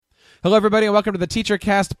Hello, everybody, and welcome to the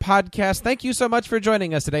TeacherCast podcast. Thank you so much for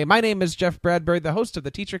joining us today. My name is Jeff Bradbury, the host of the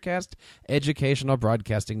TeacherCast Educational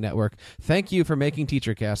Broadcasting Network. Thank you for making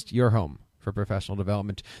TeacherCast your home for professional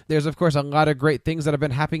development. There's, of course, a lot of great things that have been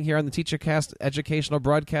happening here on the TeacherCast Educational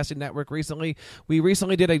Broadcasting Network recently. We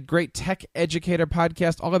recently did a great tech educator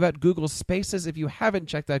podcast all about Google Spaces. If you haven't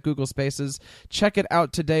checked out Google Spaces, check it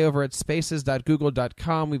out today over at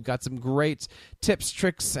spaces.google.com. We've got some great tips,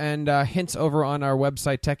 tricks, and hints over on our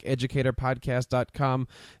website, techeducatorpodcast.com,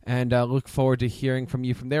 and look forward to hearing from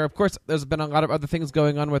you from there. Of course, there's been a lot of other things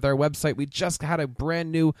going on with our website. We just had a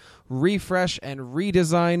brand new refresh and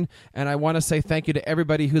redesign, and I want to say thank you to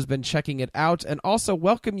everybody who's been checking it out, and also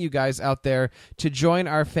welcome you guys out there to join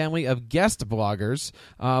our family of guest bloggers.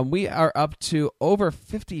 We are up to over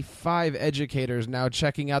 55 educators now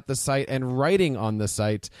checking out the site and writing on the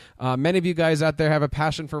site. Many of you guys out there have a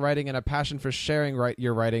passion for writing and a passion for sharing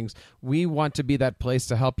your writings. We want to be that place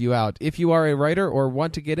to help you out. If you are a writer or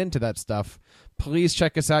want to get into that stuff, please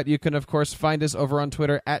check us out. You can, of course, find us over on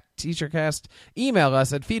Twitter at TeacherCast. Email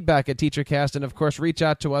us at feedback@TeacherCast. And, of course, reach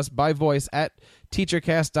out to us by voice at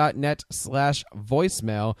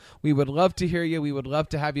teachercast.net/voicemail. We would love to hear you. We would love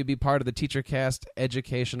to have you be part of the TeacherCast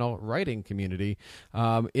educational writing community.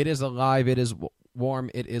 It is alive. It is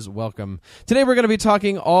warm. It is welcome. Today we're going to be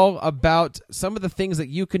talking all about some of the things that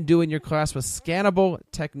you can do in your class with scannable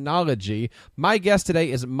technology. My guest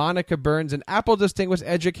today is Monica Burns, an Apple Distinguished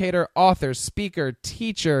Educator, author, speaker,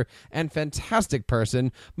 teacher, and fantastic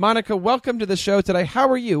person. Monica, welcome to the show today. How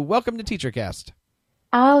are you? Welcome to TeacherCast.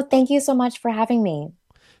 Oh, thank you so much for having me.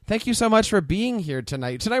 Thank you so much for being here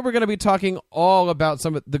tonight. Tonight we're going to be talking all about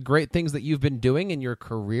some of the great things that you've been doing in your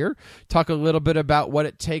career. Talk a little bit about what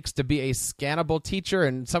it takes to be a scannable teacher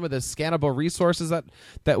and some of the scannable resources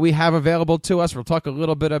that we have available to us. We'll talk a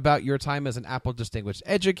little bit about your time as an Apple Distinguished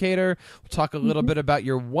Educator. We'll talk a little bit about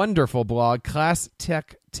your wonderful blog,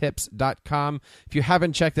 ClassTechTips.com. If you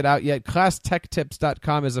haven't checked it out yet,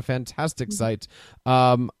 ClassTechTips.com is a fantastic site.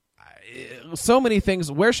 So many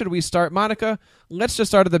things. Where should we start? Monica, let's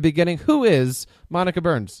just start at the beginning. Who is Monica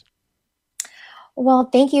Burns? Well,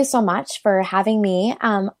 thank you so much for having me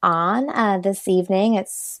on this evening.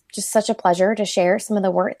 It's just such a pleasure to share some of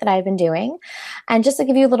the work that I've been doing. And just to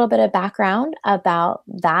give you a little bit of background about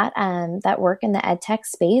that work in the ed tech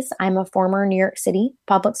space, I'm a former New York City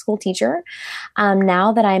public school teacher.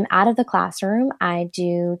 Now that I'm out of the classroom, I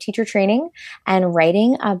do teacher training and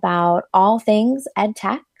writing about all things ed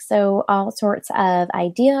tech. So all sorts of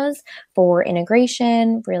ideas for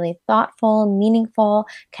integration, really thoughtful, meaningful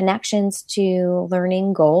connections to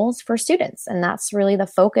learning goals for students. And that's really the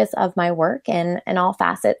focus of my work in all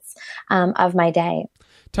facets of my day.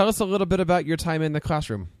 Tell us a little bit about your time in the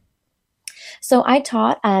classroom. So I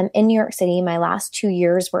taught in New York City. My last 2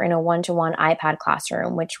 years were in a one-to-one iPad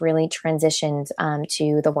classroom, which really transitioned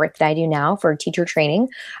to the work that I do now for teacher training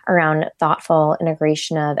around thoughtful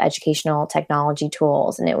integration of educational technology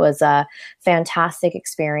tools. And it was a fantastic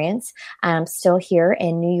experience. I'm still here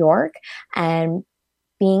in New York, and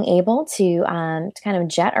being able to kind of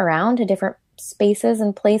jet around to different spaces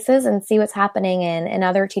and places and see what's happening in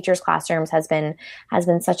other teachers' classrooms has been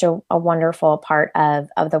such a wonderful part of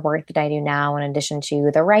the work that I do now, in addition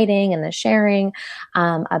to the writing and the sharing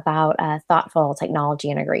about thoughtful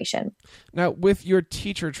technology integration. Now, with your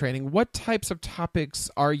teacher training, what types of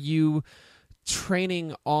topics are you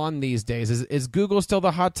training on these days? Is Google still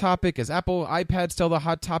the hot topic? Is Apple iPad still the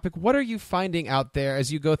hot topic? What are you finding out there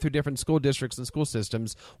as you go through different school districts and school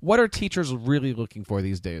systems? What are teachers really looking for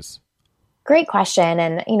these days? Great question.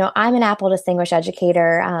 And, I'm an Apple Distinguished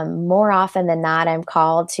Educator. More often than not, I'm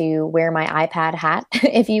called to wear my iPad hat,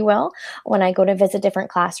 if you will, when I go to visit different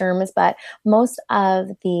classrooms. But most of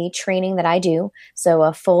the training that I do, so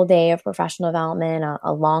a full day of professional development,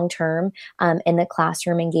 a long-term in the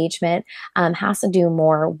classroom engagement, has to do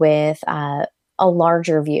more with a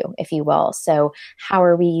larger view, if you will. So how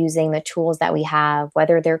are we using the tools that we have,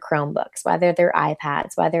 whether they're Chromebooks, whether they're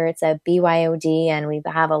iPads, whether it's a BYOD, and we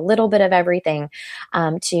have a little bit of everything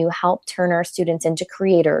to help turn our students into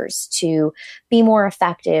creators, to be more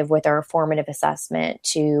effective with our formative assessment,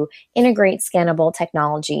 to integrate scannable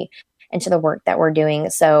technology into the work that we're doing.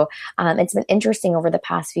 So it's been interesting over the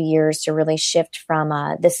past few years to really shift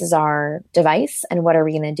from this is our device and what are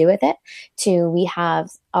we going to do with it, to we have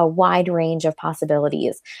a wide range of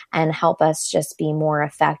possibilities and help us just be more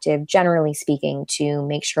effective, generally speaking, to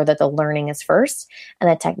make sure that the learning is first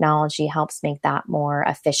and the technology helps make that more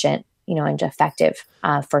efficient, and effective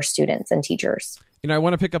for students and teachers. I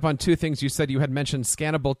want to pick up on two things you said. You had mentioned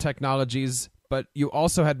scannable technologies but you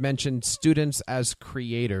also had mentioned students as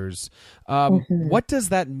creators. Mhm. What does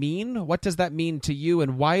that mean? What does that mean to you?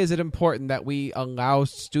 And why is it important that we allow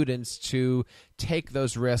students to take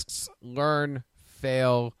those risks, learn,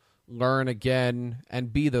 fail, learn again,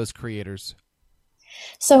 and be those creators?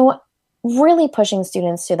 So, really pushing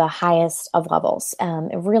students to the highest of levels.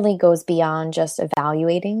 It really goes beyond just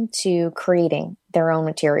evaluating to creating their own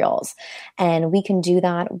materials. And we can do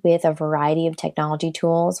that with a variety of technology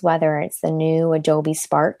tools, whether it's the new Adobe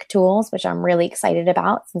Spark tools, which I'm really excited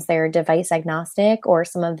about since they're device agnostic, or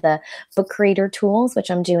some of the book creator tools,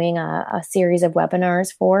 which I'm doing a series of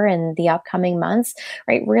webinars for in the upcoming months,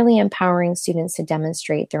 right? Really empowering students to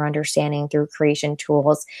demonstrate their understanding through creation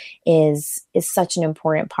tools is such an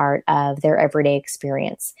important part of their everyday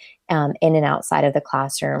experience. In and outside of the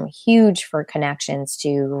classroom, huge for connections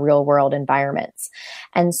to real world environments.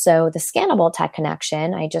 And so the Scannable Tech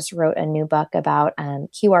Connection, I just wrote a new book about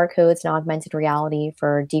QR codes and augmented reality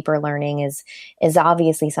for deeper learning is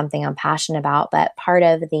obviously something I'm passionate about, but part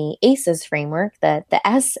of the ACES framework, the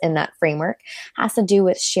S in that framework, has to do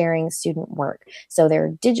with sharing student work. So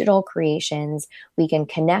they're digital creations. We can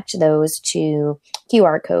connect those to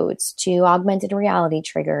QR codes, to augmented reality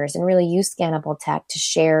triggers, and really use Scannable Tech to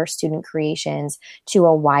share student creations to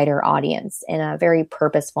a wider audience in a very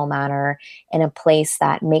purposeful manner, in a place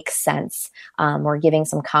that makes sense, or giving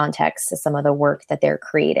some context to some of the work that they're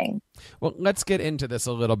creating. Well, let's get into this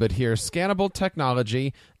a little bit here. Scannable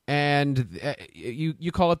technology, and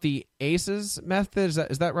you call it the ACES method.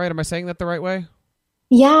 Is that right? Am I saying that the right way?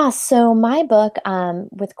 Yeah, so my book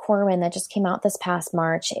with Corwin that just came out this past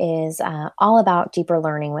March is all about deeper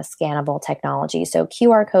learning with scannable technology. So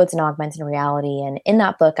QR codes and augmented reality. And in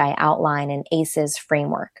that book, I outline an ACES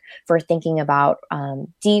framework for thinking about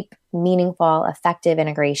deep, meaningful, effective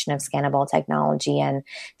integration of scannable technology. And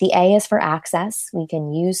the A is for access. We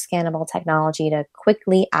can use scannable technology to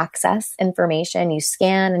quickly access information. You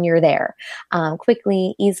scan and you're there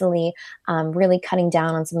quickly, easily, really cutting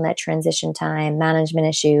down on some of that transition time, management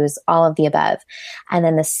issues, all of the above. And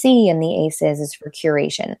then the C in the ACEs is for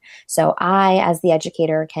curation. So I, as the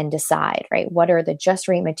educator, can decide, right, what are the just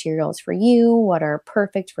right materials for you? What are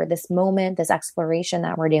perfect for this moment, this exploration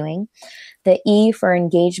that we're doing? The E for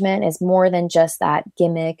engagement is more than just that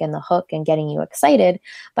gimmick and the hook and getting you excited,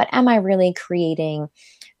 but am I really creating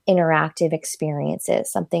interactive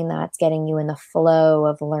experiences, something that's getting you in the flow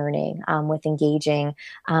of learning with engaging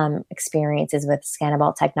experiences with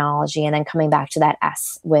scannable technology? And then coming back to that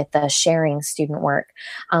S with the sharing student work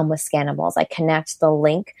with scannables. I connect the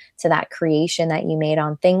link to that creation that you made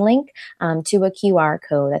on ThingLink to a QR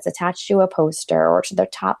code that's attached to a poster or to the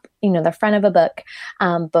top, the front of a book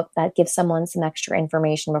that gives someone some extra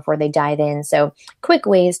information before they dive in. So quick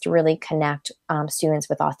ways to really connect students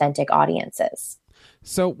with authentic audiences.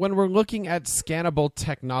 So when we're looking at scannable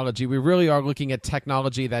technology, we really are looking at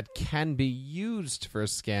technology that can be used for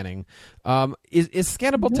scanning. Is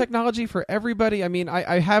scannable technology for everybody? I mean,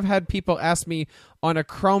 I have had people ask me on a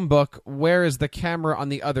Chromebook, where is the camera on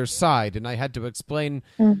the other side? And I had to explain,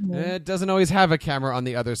 it doesn't always have a camera on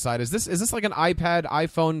the other side. Is this like an iPad,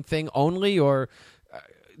 iPhone thing only, or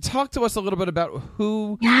talk to us a little bit about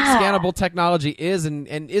who scannable technology is and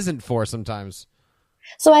isn't for sometimes.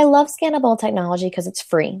 So I love scannable technology because it's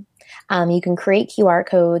free. You can create QR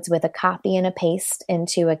codes with a copy and a paste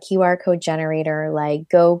into a QR code generator like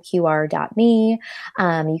goqr.me.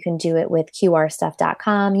 You can do it with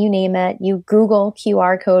qrstuff.com, you name it. You Google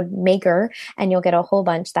QR code maker and you'll get a whole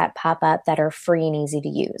bunch that pop up that are free and easy to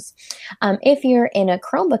use. If you're in a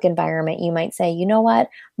Chromebook environment, you might say, you know what?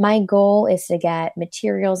 My goal is to get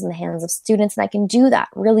materials in the hands of students, and I can do that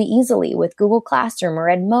really easily with Google Classroom or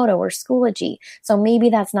Edmodo or Schoology. So maybe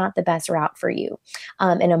that's not the best route for you.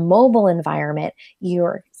 In a mobile environment,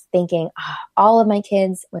 you're thinking, all of my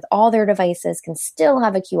kids with all their devices can still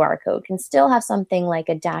have a QR code, can still have something like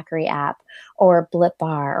a Daiquiri app or BlipBar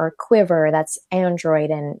or Quiver that's Android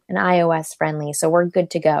and iOS friendly. So we're good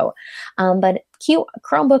to go. But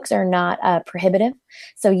Chromebooks are not prohibitive.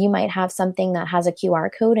 So you might have something that has a QR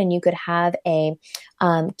code and you could have a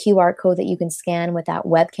QR code that you can scan with that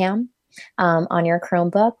webcam. On your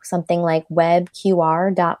Chromebook, something like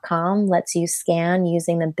webqr.com lets you scan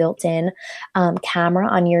using the built-in camera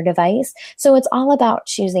on your device. So it's all about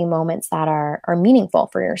choosing moments that are meaningful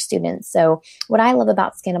for your students. So what I love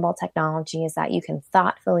about scannable technology is that you can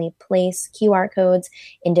thoughtfully place QR codes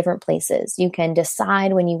in different places. You can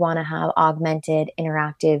decide when you want to have augmented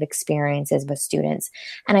interactive experiences with students.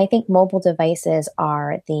 And I think mobile devices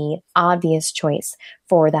are the obvious choice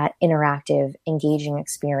for that interactive, engaging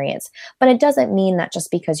experience. But it doesn't mean that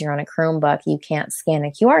just because you're on a Chromebook, you can't scan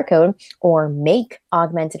a QR code or make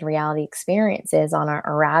augmented reality experiences on our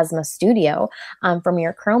Erasmus Studio from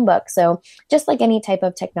your Chromebook. So just like any type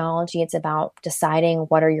of technology, it's about deciding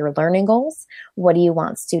what are your learning goals, what do you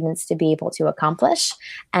want students to be able to accomplish,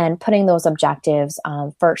 and putting those objectives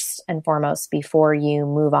first and foremost before you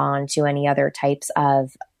move on to any other types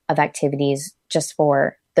of activities just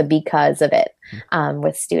for the because of it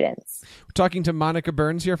with students. We're talking to Monica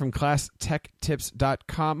Burns here from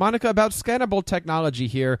ClassTechTips.com. Monica, about scannable technology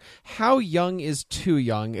here, how young is too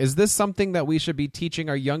young? Is this something that we should be teaching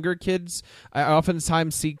our younger kids? I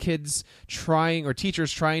oftentimes see kids trying, or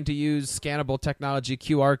teachers trying to use scannable technology,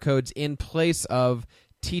 QR codes, in place of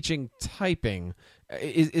teaching typing.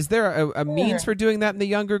 Is there a means for doing that in the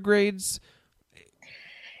younger grades?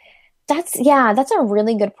 That's a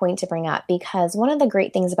really good point to bring up, because one of the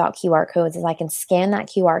great things about QR codes is I can scan that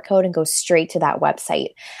QR code and go straight to that website.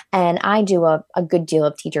 And I do a good deal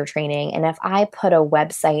of teacher training. And if I put a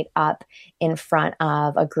website up in front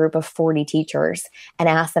of a group of 40 teachers and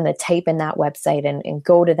ask them to type in that website and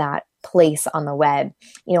go to that place on the web,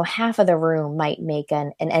 half of the room might make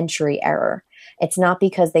an entry error. It's not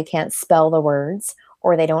because they can't spell the words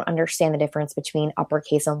or they don't understand the difference between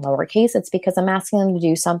uppercase and lowercase. It's because I'm asking them to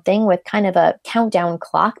do something with kind of a countdown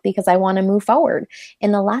clock because I want to move forward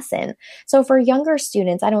in the lesson. So for younger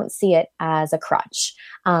students, I don't see it as a crutch.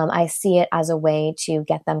 I see it as a way to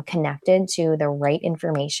get them connected to the right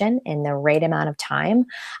information in the right amount of time.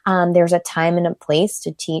 There's a time and a place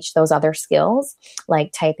to teach those other skills,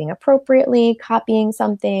 like typing appropriately, copying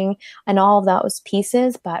something, and all of those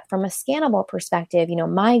pieces. But from a scannable perspective,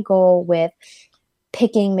 my goal with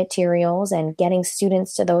picking materials and getting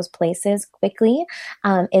students to those places quickly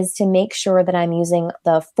is to make sure that I'm using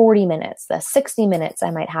the 40 minutes, the 60 minutes I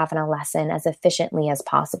might have in a lesson as efficiently as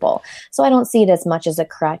possible. So I don't see it as much as a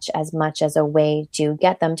crutch, as much as a way to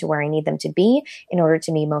get them to where I need them to be in order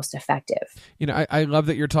to be most effective. I love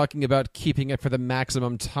that you're talking about keeping it for the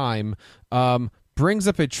maximum time. Brings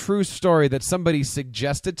up a true story that somebody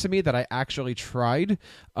suggested to me that I actually tried.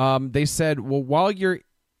 They said, well, while you're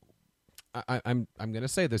I'm going to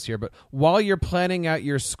say this here, but while you're planning out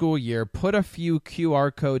your school year, put a few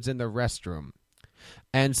QR codes in the restroom.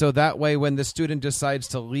 And so that way, when the student decides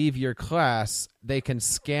to leave your class, they can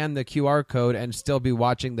scan the QR code and still be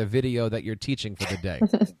watching the video that you're teaching for the day.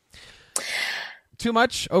 Too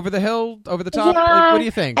much? Over the hill? Over the top? Yeah. What do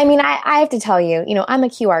you think? I mean, I have to tell you, I'm a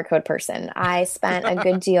QR code person. I spent a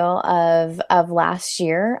good deal of last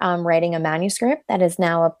year writing a manuscript that is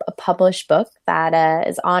now a published book that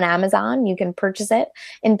is on Amazon. You can purchase it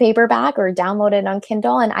in paperback or download it on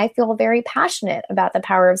Kindle. And I feel very passionate about the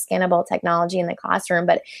power of scannable technology in the classroom,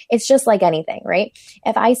 but it's just like anything, right?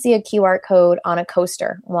 If I see a QR code on a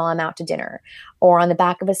coaster while I'm out to dinner, or on the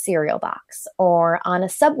back of a cereal box, or on a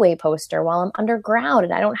subway poster while I'm underground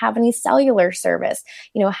and I don't have any cellular service,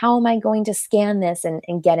 how am I going to scan this and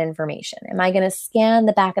get information? Am I going to scan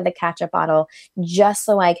the back of the ketchup bottle just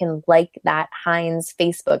so I can like that Heinz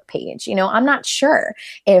Facebook page? I'm not sure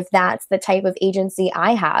if that's the type of agency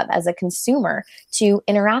I have as a consumer to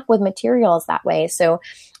interact with materials that way. So,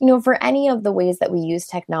 for any of the ways that we use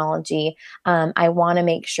technology, I want to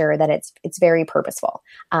make sure that it's very purposeful,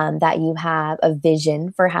 that you have a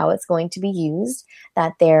vision for how it's going to be used,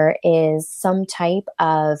 that there is some type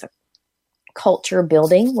of culture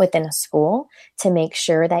building within a school to make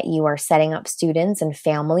sure that you are setting up students and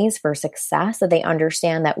families for success, that they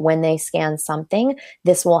understand that when they scan something,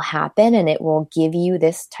 this will happen and it will give you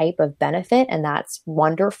this type of benefit, and that's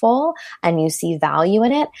wonderful and you see value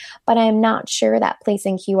in it. But I'm not sure that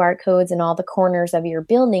placing QR codes in all the corners of your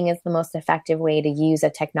building is the most effective way to use a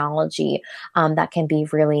technology that can be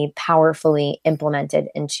really powerfully implemented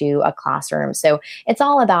into a classroom. So it's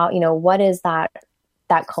all about, what is that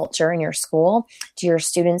culture in your school? Do your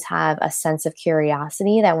students have a sense of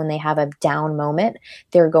curiosity that when they have a down moment,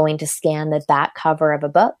 they're going to scan the back cover of a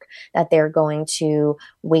book, that they're going to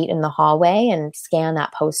wait in the hallway and scan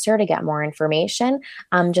that poster to get more information?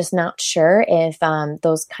 I'm just not sure if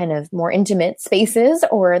those kind of more intimate spaces,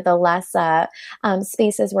 or the less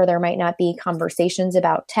spaces where there might not be conversations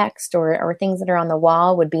about text or things that are on the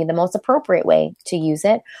wall would be the most appropriate way to use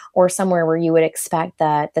it, or somewhere where you would expect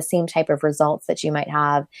the same type of results that you might have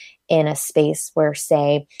in a space where,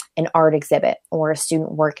 say, an art exhibit or a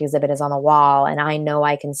student work exhibit is on the wall, and I know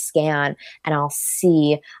I can scan and I'll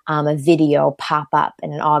see a video pop up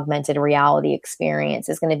in an augmented reality experience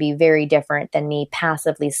is going to be very different than me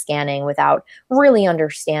passively scanning without really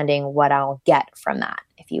understanding what I'll get from that,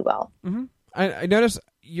 if you will. Mm-hmm. I notice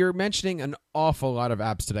you're mentioning an awful lot of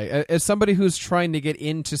apps today. As somebody who's trying to get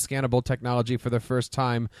into scannable technology for the first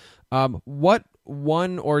time, what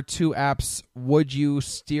one or two apps would you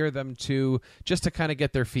steer them to just to kind of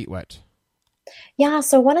get their feet wet? Yeah,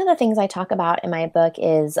 so one of the things I talk about in my book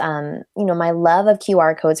is, my love of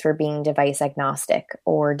QR codes for being device agnostic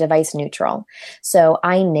or device neutral. So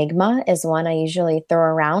iNigma is one I usually throw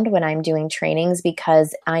around when I'm doing trainings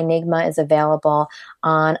because iNigma is available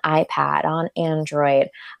on iPad, on Android,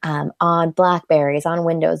 on Blackberries, on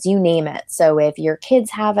Windows, you name it. So if your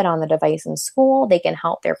kids have it on the device in school, they can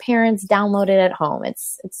help their parents download it at home.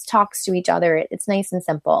 It's talks to each other. It's nice and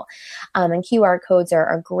simple. And QR codes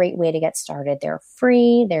are a great way to get started. They're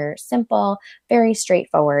free, they're simple, very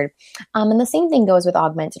straightforward. And the same thing goes with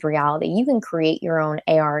augmented reality. You can create your own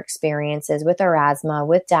AR experiences with Aurasma,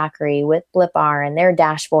 with Daiquiri, with BlipR and their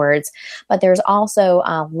dashboards. But there's also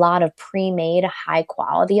a lot of pre-made high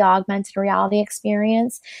quality augmented reality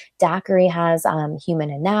experience. Daiquiri has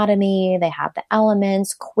human anatomy, they have the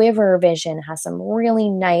elements. Quiver Vision has some really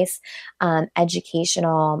nice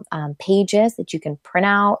educational pages that you can print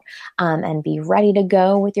out and be ready to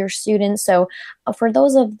go with your students. So for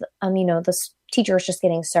those of the teachers just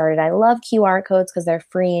getting started, I love QR codes because they're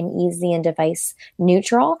free and easy and device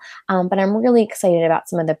neutral. But I'm really excited about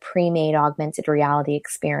some of the pre-made augmented reality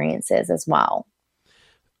experiences as well.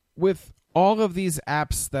 With all of these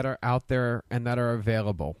apps that are out there and that are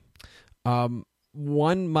available,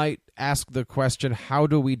 one might ask the question, how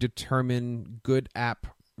do we determine good app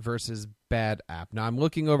versus bad app? Now, I'm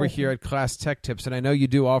looking over here at Class Tech Tips, and I know you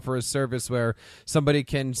do offer a service where somebody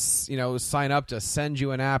can, sign up to send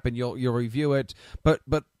you an app and you'll review it. But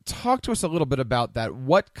talk to us a little bit about that.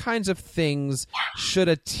 What kinds of things should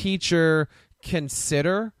a teacher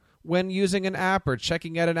consider when using an app or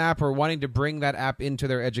checking out an app or wanting to bring that app into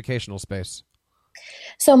their educational space?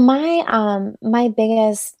 So my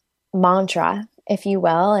biggest mantra, if you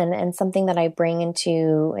will, and something that I bring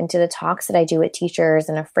into the talks that I do with teachers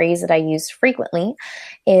and a phrase that I use frequently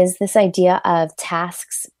is this idea of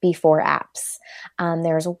tasks before apps.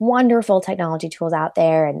 There's wonderful technology tools out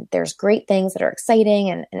there, and there's great things that are exciting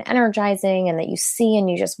and energizing and that you see and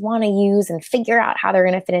you just want to use and figure out how they're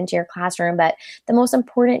going to fit into your classroom. But the most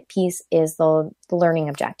important piece is the learning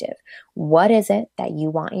objective. What is it that you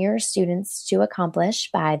want your students to accomplish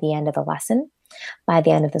by the end of the lesson? By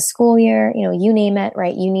the end of the school year, you name it,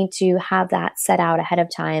 right? You need to have that set out ahead of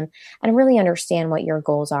time and really understand what your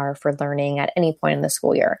goals are for learning at any point in the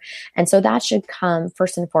school year. And so that should come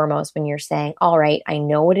first and foremost when you're saying, all right, I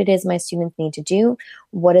know what it is my students need to do.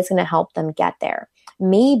 What is going to help them get there?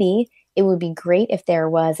 Maybe it would be great if there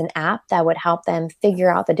was an app that would help them figure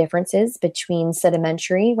out the differences between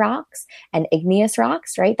sedimentary rocks and igneous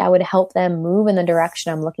rocks, right? That would help them move in the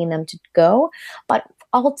direction I'm looking them to go. But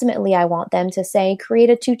ultimately, I want them to create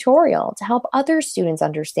a tutorial to help other students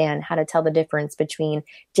understand how to tell the difference between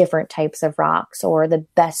different types of rocks or the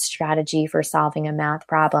best strategy for solving a math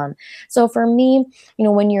problem. So for me,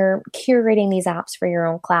 when you're curating these apps for your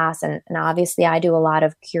own class, and obviously I do a lot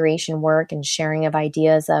of curation work and sharing of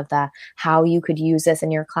ideas of how you could use this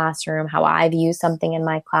in your classroom, how I've used something in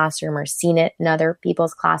my classroom or seen it in other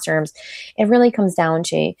people's classrooms. It really comes down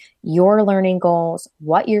to your learning goals,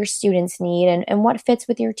 what your students need, and what fits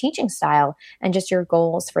with your teaching style and just your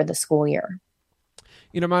goals for the school year.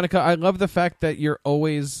 Monica, I love the fact that you're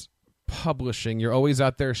always publishing. You're always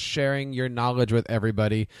out there sharing your knowledge with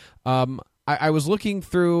everybody. I was looking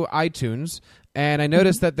through iTunes, and I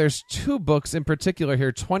noticed that there's two books in particular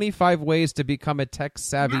here, 25 Ways to Become a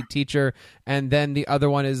Tech-Savvy Teacher, and then the other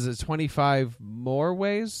one is 25 More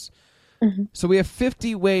Ways. Mm-hmm. So we have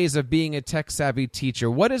 50 ways of being a tech-savvy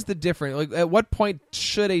teacher. What is the difference? Like, at what point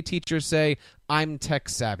should a teacher say, I'm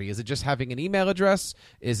tech-savvy? Is it just having an email address?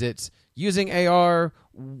 Is it using AR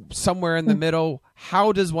somewhere in the middle?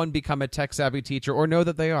 How does one become a tech-savvy teacher or know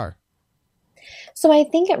that they are? So I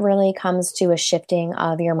think it really comes to a shifting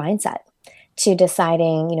of your mindset, to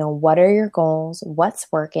deciding, what are your goals? What's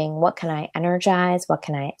working? What can I energize? What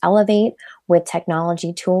can I elevate with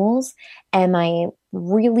technology tools? Am I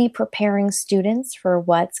really preparing students for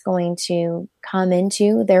what's going to come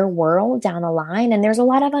into their world down the line? And there's a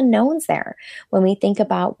lot of unknowns there. When we think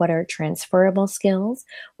about what are transferable skills,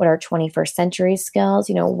 what are 21st century skills,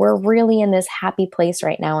 we're really in this happy place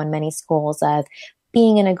right now in many schools of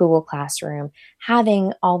being in a Google Classroom,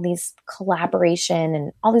 having all these collaboration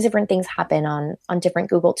and all these different things happen on different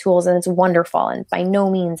Google tools. And it's wonderful. And by no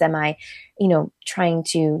means am I, trying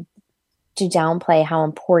to downplay how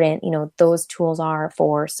important, those tools are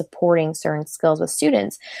for supporting certain skills with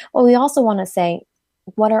students. But we also want to say,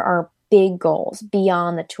 what are our big goals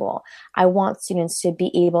beyond the tool. I want students to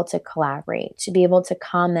be able to collaborate, to be able to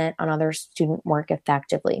comment on other student work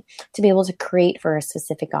effectively, to be able to create for a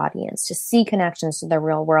specific audience, to see connections to the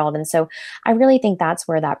real world. And so I really think that's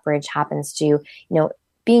where that bridge happens to,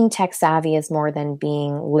 being tech savvy is more than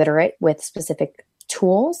being literate with specific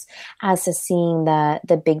tools, as to seeing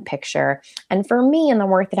the big picture. And for me, in the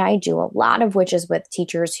work that I do, a lot of which is with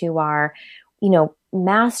teachers who are,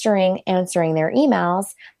 mastering answering their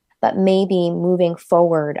emails, but maybe moving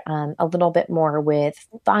forward a little bit more with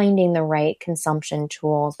finding the right consumption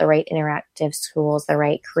tools, the right interactive tools, the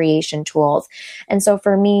right creation tools. And so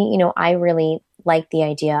for me, I really like the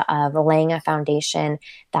idea of laying a foundation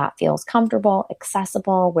that feels comfortable,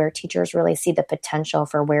 accessible, where teachers really see the potential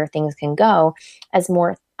for where things can go as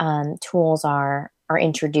more tools are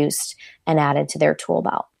introduced and added to their tool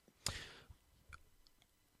belt.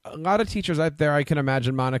 A lot of teachers out there, I can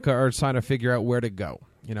imagine, Monica, are trying to figure out where to go.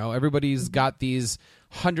 Everybody's got these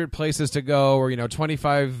 100 places to go, or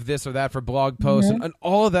 25 this or that for blog posts, and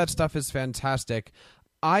all of that stuff is fantastic.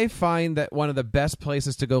 I find that one of the best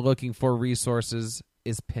places to go looking for resources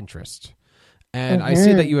is Pinterest. And I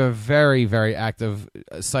see that you have a very, very active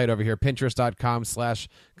site over here,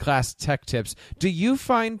 pinterest.com/class tech tips. Do you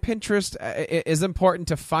find Pinterest is important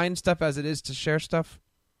to find stuff as it is to share stuff?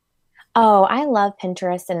 Oh, I love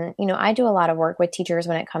Pinterest. And, I do a lot of work with teachers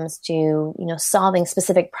when it comes to, solving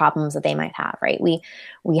specific problems that they might have, right? We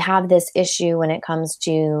have this issue when it comes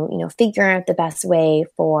to, figuring out the best way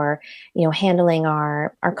for, handling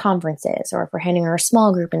our conferences, or for handling our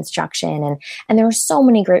small group instruction. And there are so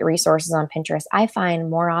many great resources on Pinterest. I find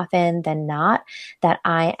more often than not that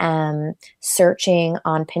I am searching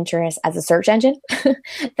on Pinterest as a search engine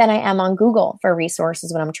than I am on Google for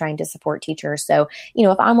resources when I'm trying to support teachers. So,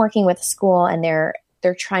 if I'm working with school and they're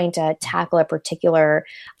trying to tackle a particular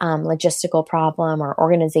logistical problem or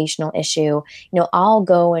organizational issue, I'll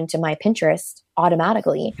go into my Pinterest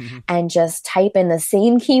automatically and just type in the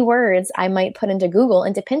same keywords I might put into Google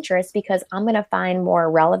into Pinterest, because I'm going to find more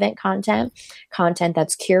relevant content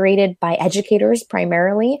that's curated by educators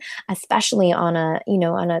primarily, especially on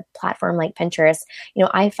a platform like Pinterest.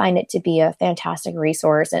 I find it to be a fantastic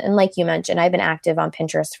resource. And like you mentioned, I've been active on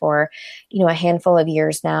Pinterest for, a handful of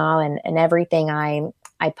years now, and everything I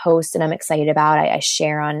post and I'm excited about, I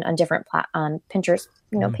share on different Pinterest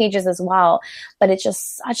pages as well. But it's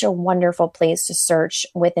just such a wonderful place to search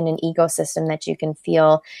within an ecosystem that you can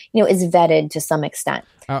feel, is vetted to some extent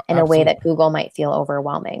in a way that Google might feel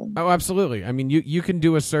overwhelming. Oh, absolutely. I mean, you can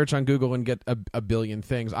do a search on Google and get a billion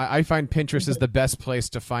things. I find Pinterest is the best place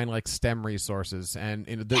to find like STEM resources and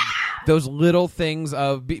those little things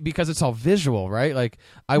because it's all visual, right? Like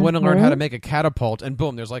I want to learn how to make a catapult, and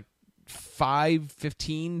boom, there's like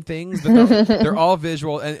 15 things, but they're all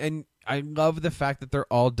visual, and I love the fact that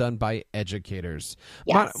they're all done by educators.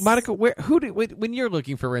 Yes. Monica, when you're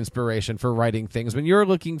looking for inspiration for writing things, when you're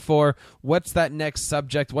looking for what's that next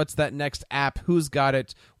subject, what's that next app, who's got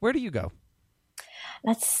it, where do you go?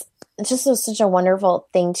 That's just such a wonderful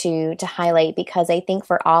thing to highlight, because I think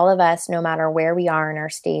for all of us, no matter where we are in our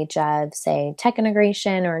stage of, say, tech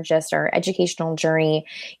integration or just our educational journey,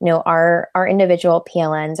 our individual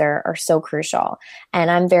PLNs are so crucial. And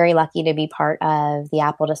I'm very lucky to be part of the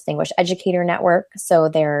Apple Distinguished Educator Network. So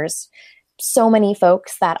there's so many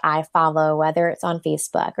folks that I follow, whether it's on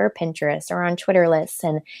Facebook or Pinterest or on Twitter lists.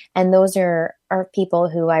 And those are people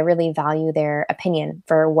who I really value their opinion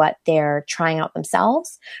for what they're trying out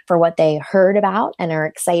themselves, for what they heard about and are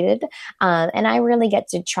excited. And I really get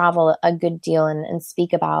to travel a good deal and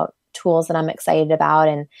speak about tools that I'm excited about,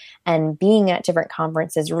 and being at different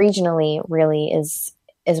conferences regionally really is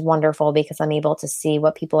wonderful, because I'm able to see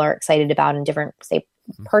what people are excited about in different, say,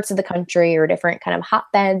 parts of the country or different kind of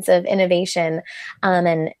hotbeds of innovation.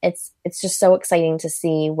 And it's just so exciting to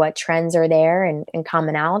see what trends are there and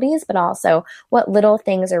commonalities, but also what little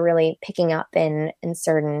things are really picking up in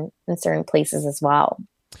certain places as well.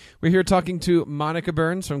 We're here talking to Monica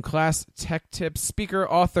Burns from Class Tech Tips, speaker,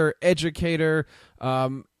 author, educator,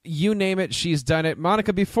 you name it, she's done it.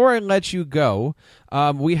 Monica, before I let you go,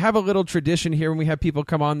 we have a little tradition here when we have people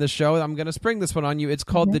come on the show. I'm going to spring this one on you. It's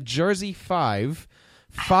called the Jersey Five.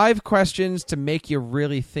 5 questions to make you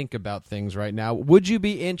really think about things right now. Would you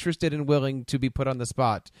be interested and willing to be put on the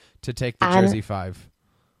spot to take the Jersey 5?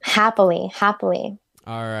 Happily.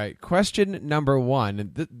 All right. Question number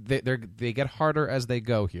 1. They get harder as they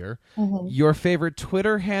go here. Your favorite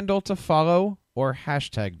Twitter handle to follow or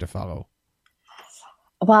hashtag to follow?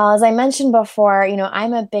 Well, as I mentioned before,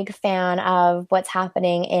 I'm a big fan of what's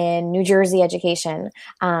happening in New Jersey education.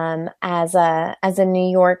 As a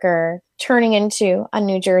New Yorker turning into a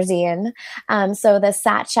New Jerseyan, so the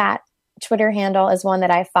Sat Chat Twitter handle is one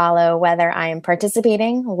that I follow, whether I'm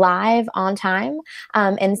participating live on time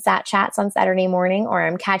in Sat Chats on Saturday morning, or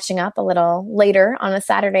I'm catching up a little later on a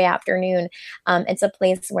Saturday afternoon. It's a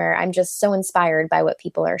place where I'm just so inspired by what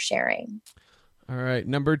people are sharing. All right.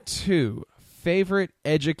 Number 2, favorite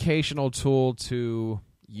educational tool to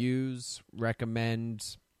use,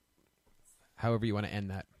 recommend, however you want to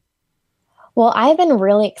end that. Well, I've been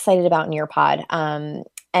really excited about Nearpod,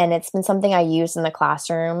 and it's been something I used in the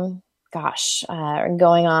classroom,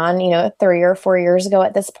 going on, 3 or 4 years ago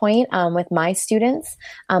at this point, with my students,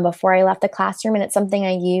 before I left the classroom. And it's something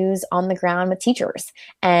I use on the ground with teachers.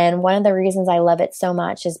 And one of the reasons I love it so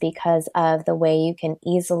much is because of the way you can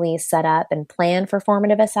easily set up and plan for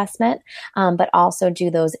formative assessment, but also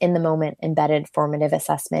do those in the moment embedded formative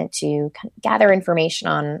assessment to gather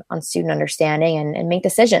information on student understanding and make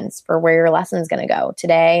decisions for where your lesson is going to go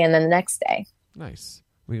today and then the next day. Nice.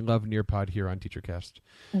 We love Nearpod here on TeacherCast.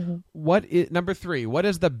 Mm-hmm. Number 3, what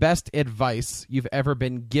is the best advice you've ever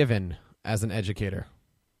been given as an educator?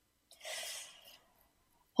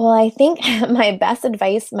 Well, I think my best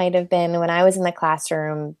advice might have been when I was in the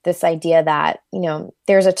classroom, this idea that,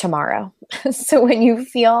 there's a tomorrow. So when you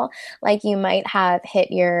feel like you might have hit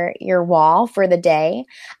your wall for the day,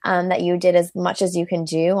 that you did as much as you can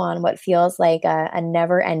do on what feels like a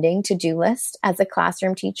never ending to-do list as a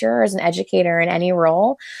classroom teacher or as an educator in any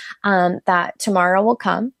role, that tomorrow will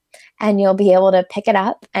come. And you'll be able to pick it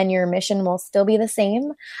up and your mission will still be the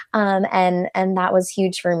same. And that was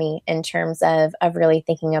huge for me in terms of really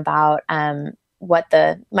thinking about what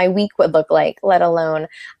my week would look like, let alone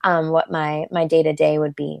what my day-to-day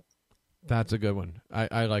would be. That's a good one.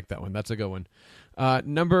 I like that one. That's a good one.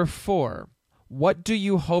 Number 4, what do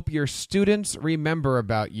you hope your students remember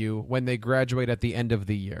about you when they graduate at the end of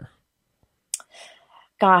the year?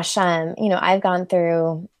 Gosh, I've gone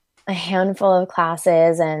through a handful of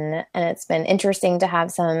classes, and it's been interesting to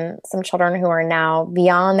have some children who are now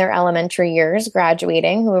beyond their elementary years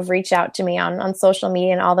graduating, who have reached out to me on social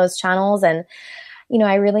media and all those channels. And,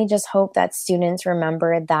 I really just hope that students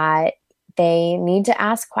remember that they need to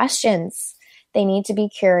ask questions. They need to be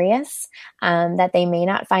curious, that they may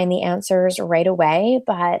not find the answers right away.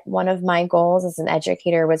 But one of my goals as an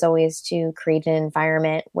educator was always to create an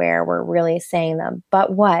environment where we're really saying them,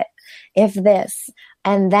 but what if this?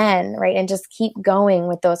 And then, right, and just keep going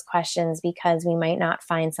with those questions, because we might not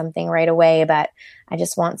find something right away, but I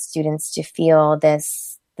just want students to feel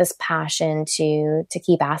this passion to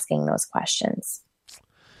keep asking those questions.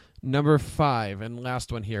 Number 5, and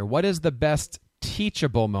last one here. What is the best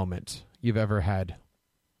teachable moment you've ever had?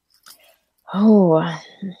 Oh, I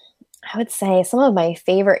would say some of my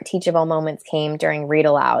favorite teachable moments came during read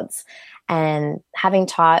alouds. And having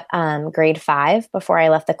taught grade 5 before I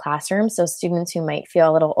left the classroom, so students who might feel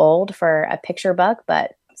a little old for a picture book,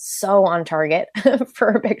 but so on target for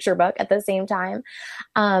a picture book at the same time.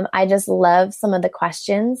 I just love some of the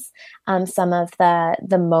questions, some of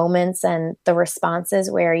the moments and the responses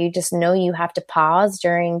where you just know you have to pause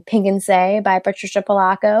during Pink and Say by Patricia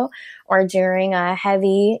Polacco, or during a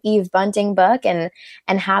heavy Eve Bunting book, and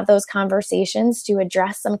have those conversations to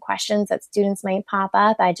address some questions that students might pop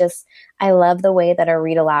up. I love the way that a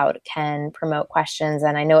read aloud can promote questions.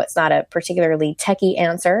 And I know it's not a particularly techie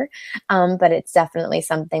answer, but it's definitely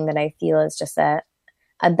something that I feel is just a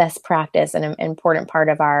best practice and an important part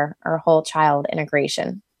of our whole child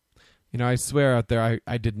integration. I swear out there,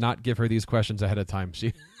 I did not give her these questions ahead of time.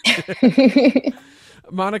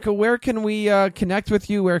 Monica, where can we connect with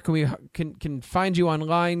you? Where can we can find you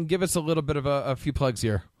online? Give us a little bit of a few plugs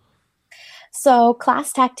here. So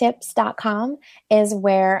classtechtips.com is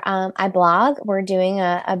where I blog. We're doing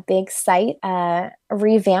a big site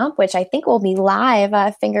revamp, which I think will be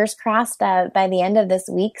live, fingers crossed, by the end of this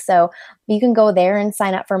week. So you can go there and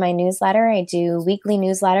sign up for my newsletter. I do weekly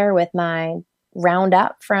newsletter with my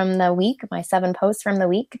roundup from the week, my 7 posts from the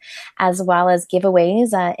week, as well as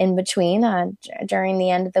giveaways in between during the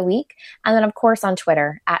end of the week. And then, of course, on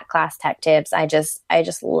Twitter at Class Tech Tips. I just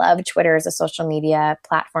love Twitter as a social media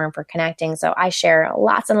platform for connecting. So I share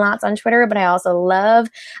lots and lots on Twitter, but I also love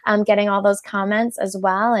getting all those comments as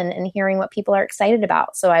well and hearing what people are excited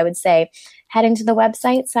about. So I would say heading to the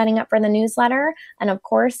website, signing up for the newsletter, and of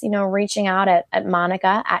course, reaching out at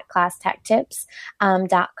Monica at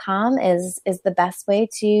classtechtips.com is the best way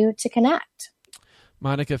to connect.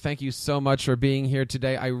 Monica, thank you so much for being here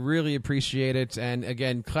today. I really appreciate it. And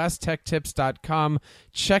again, classtechtips.com.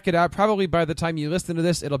 Check it out. Probably by the time you listen to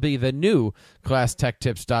this, it'll be the new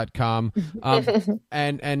classtechtips.com.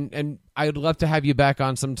 And I'd love to have you back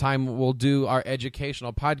on sometime. We'll do our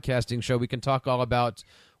educational podcasting show. We can talk all about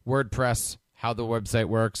WordPress, how the website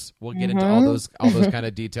works. We'll get into all those kind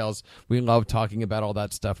of details. We love talking about all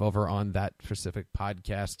that stuff over on that specific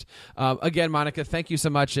podcast. Again, Monica, thank you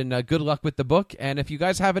so much, and good luck with the book. And if you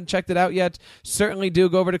guys haven't checked it out yet, certainly do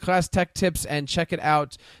go over to Class Tech Tips and check it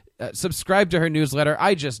out. Subscribe to her newsletter.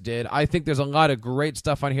 I just did. I think there's a lot of great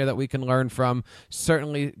stuff on here that we can learn from.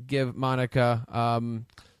 Certainly give Monica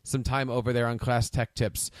some time over there on Class Tech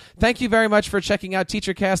Tips. Thank you very much for checking out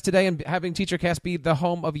TeacherCast today and having TeacherCast be the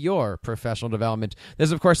home of your professional development.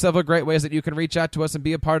 There's, of course, several great ways that you can reach out to us and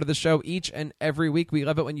be a part of the show each and every week. We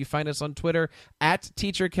love it when you find us on Twitter at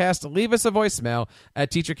TeacherCast. Leave us a voicemail at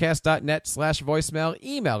teachercast.net/voicemail.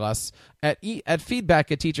 Email us at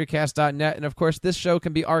feedback@teachercast.net. And, of course, this show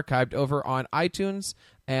can be archived over on iTunes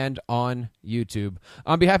and on YouTube.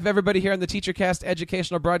 On behalf of everybody here on the TeacherCast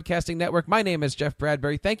Educational Broadcasting Network, my name is Jeff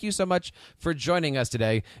Bradbury. Thank you so much for joining us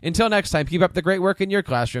today. Until next time, keep up the great work in your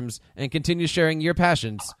classrooms and continue sharing your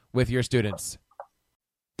passions with your students.